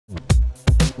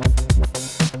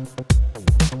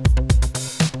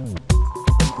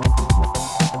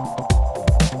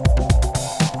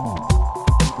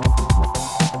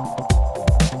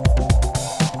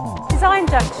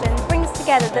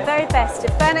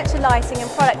furniture lighting and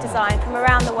product design from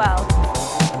around the world.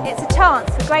 It's a chance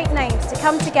for great names to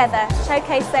come together,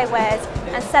 showcase their wares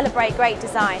and celebrate great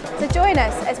design. So join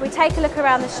us as we take a look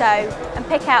around the show and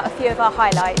pick out a few of our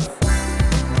highlights.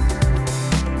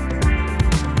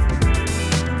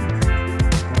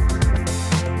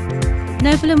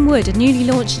 Noble & Wood are newly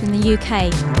launched in the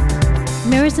UK.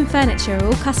 Mirrors and furniture are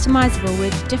all customisable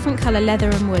with different colour leather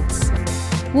and woods.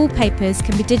 Wallpapers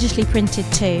can be digitally printed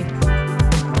too.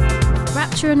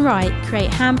 Rapture and Wright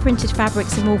create hand-printed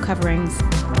fabrics and wall coverings.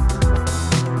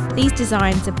 These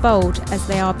designs are bold as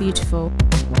they are beautiful.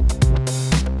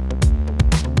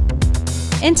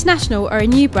 International are a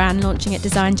new brand launching at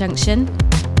Design Junction.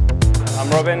 I'm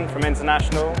Robin from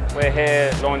International. We're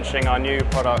here launching our new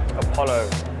product, Apollo,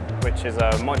 which is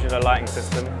a modular lighting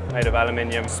system made of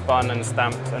aluminium, spun and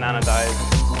stamped and anodized.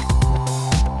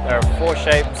 There are 4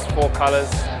 shapes, 4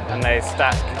 colours, and they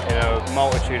stack in a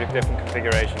multitude of different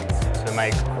configurations to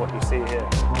make what you see here.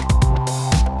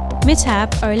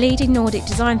 Mitab are a leading Nordic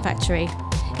design factory.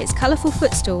 Its colourful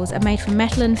footstools are made from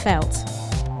metal and felt.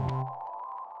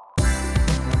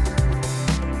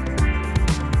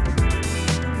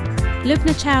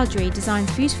 Lubna Chowdhury designs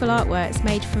beautiful artworks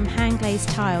made from hand-glazed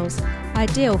tiles,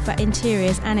 ideal for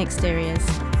interiors and exteriors.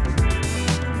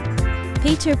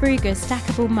 Peter Brugger's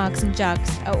stackable mugs and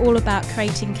jugs are all about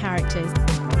creating characters.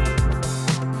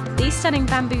 These stunning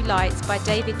bamboo lights by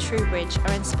David Trowbridge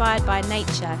are inspired by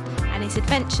nature and his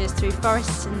adventures through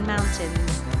forests and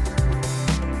mountains.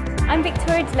 I'm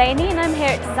Victoria Delaney and I'm here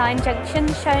at Design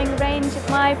Junction showing a range of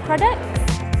my products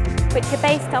which are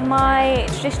based on my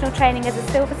traditional training as a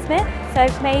silversmith. So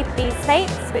I've made these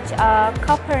plates which are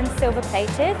copper and silver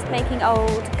plated, making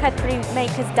old cutlery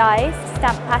makers' dies to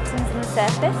stamp patterns on the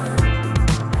surface.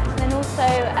 And then also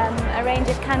a range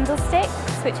of candlesticks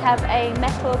which have a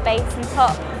metal base and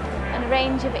top and a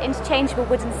range of interchangeable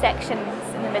wooden sections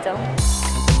in the middle.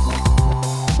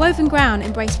 Woven Ground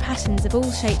embrace patterns of all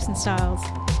shapes and styles.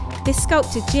 This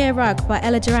sculpted Gia rug by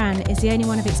Ella Duran is the only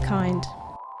one of its kind.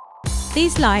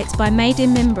 These lights by Made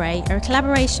in Mimbre are a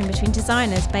collaboration between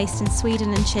designers based in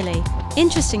Sweden and Chile.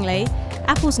 Interestingly,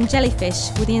 apples and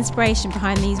jellyfish were the inspiration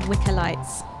behind these wicker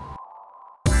lights.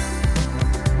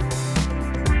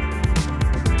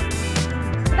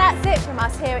 So that's it from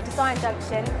us here at Design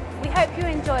Junction. We hope you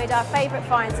enjoyed our favourite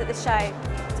finds at the show.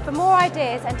 For more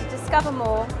ideas and to discover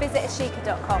more, visit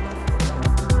ACHICA.com.